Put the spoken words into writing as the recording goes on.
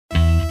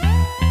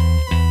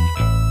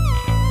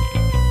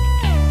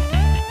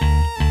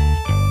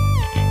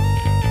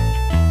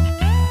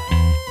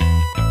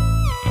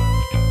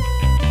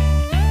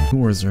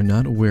entrepreneurs are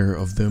not aware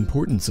of the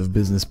importance of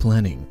business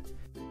planning.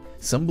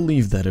 Some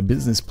believe that a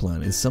business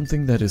plan is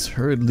something that is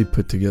hurriedly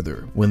put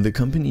together when the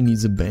company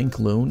needs a bank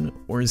loan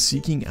or is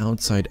seeking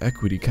outside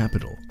equity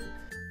capital.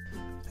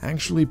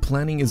 Actually,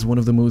 planning is one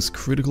of the most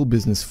critical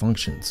business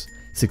functions.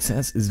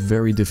 Success is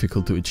very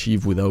difficult to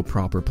achieve without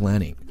proper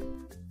planning.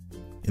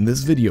 In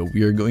this video,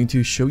 we are going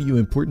to show you the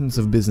importance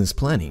of business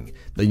planning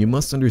that you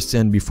must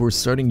understand before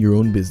starting your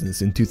own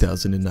business in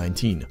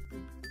 2019.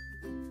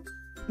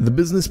 The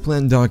business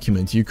plan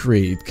document you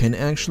create can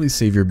actually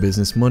save your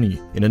business money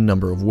in a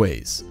number of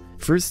ways.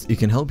 First, it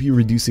can help you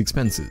reduce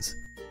expenses.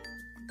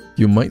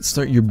 You might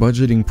start your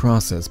budgeting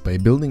process by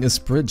building a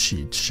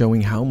spreadsheet showing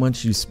how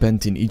much you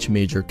spent in each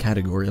major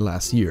category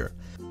last year,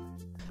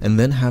 and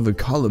then have a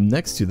column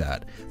next to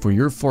that for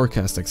your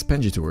forecast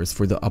expenditures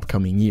for the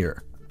upcoming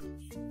year.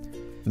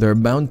 There are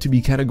bound to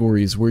be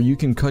categories where you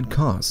can cut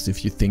costs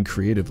if you think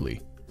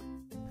creatively.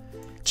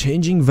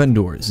 Changing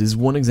vendors is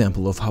one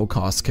example of how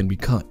costs can be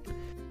cut.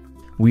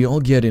 We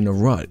all get in a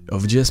rut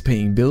of just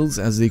paying bills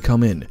as they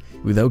come in,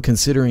 without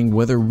considering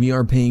whether we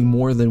are paying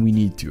more than we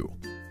need to.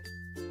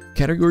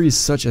 Categories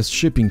such as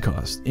shipping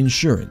costs,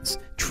 insurance,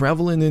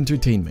 travel and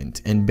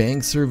entertainment, and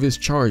bank service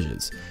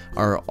charges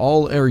are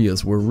all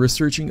areas where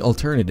researching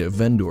alternative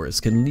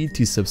vendors can lead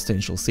to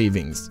substantial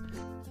savings.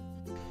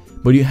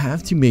 But you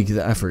have to make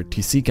the effort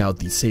to seek out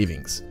these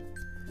savings.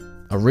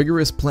 A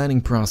rigorous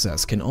planning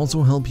process can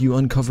also help you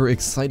uncover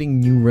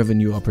exciting new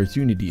revenue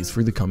opportunities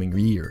for the coming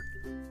year.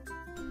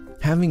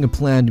 Having a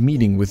planned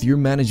meeting with your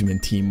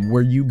management team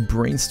where you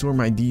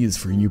brainstorm ideas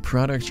for new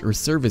products or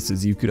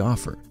services you could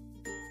offer.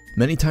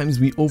 Many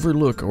times we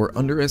overlook or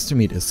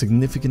underestimate a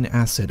significant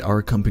asset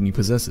our company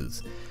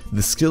possesses,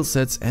 the skill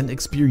sets and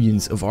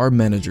experience of our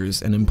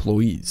managers and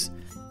employees.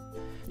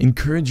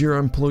 Encourage your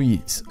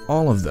employees,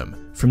 all of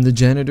them, from the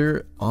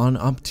janitor on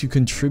up, to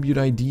contribute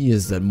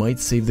ideas that might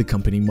save the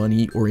company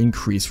money or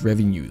increase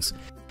revenues,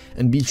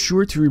 and be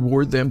sure to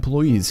reward the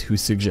employees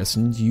whose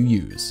suggestions you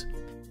use.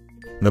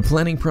 The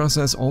planning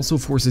process also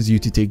forces you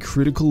to take a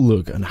critical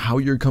look on how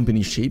your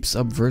company shapes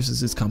up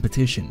versus its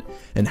competition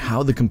and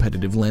how the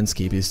competitive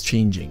landscape is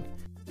changing.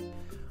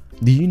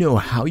 Do you know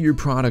how your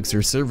products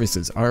or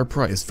services are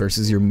priced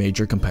versus your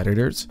major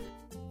competitors?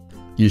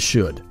 You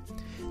should.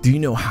 Do you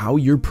know how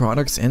your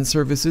products and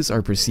services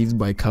are perceived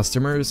by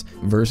customers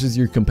versus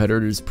your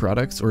competitors'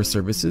 products or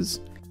services?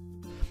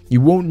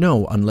 You won't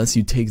know unless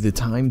you take the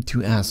time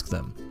to ask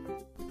them.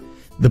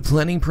 The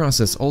planning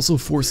process also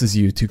forces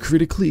you to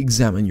critically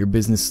examine your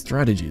business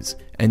strategies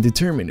and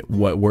determine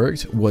what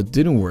worked, what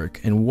didn't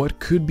work, and what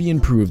could be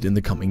improved in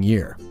the coming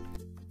year.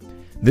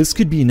 This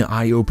could be an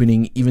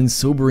eye-opening, even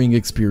sobering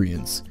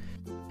experience.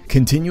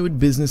 Continued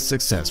business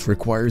success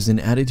requires an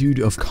attitude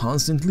of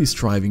constantly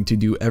striving to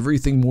do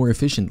everything more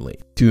efficiently,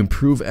 to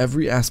improve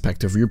every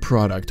aspect of your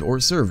product or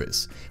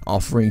service,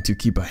 offering to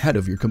keep ahead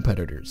of your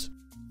competitors.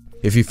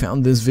 If you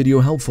found this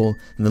video helpful,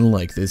 then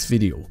like this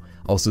video.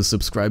 Also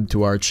subscribe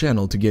to our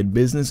channel to get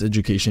business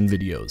education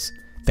videos.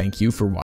 Thank you for watching.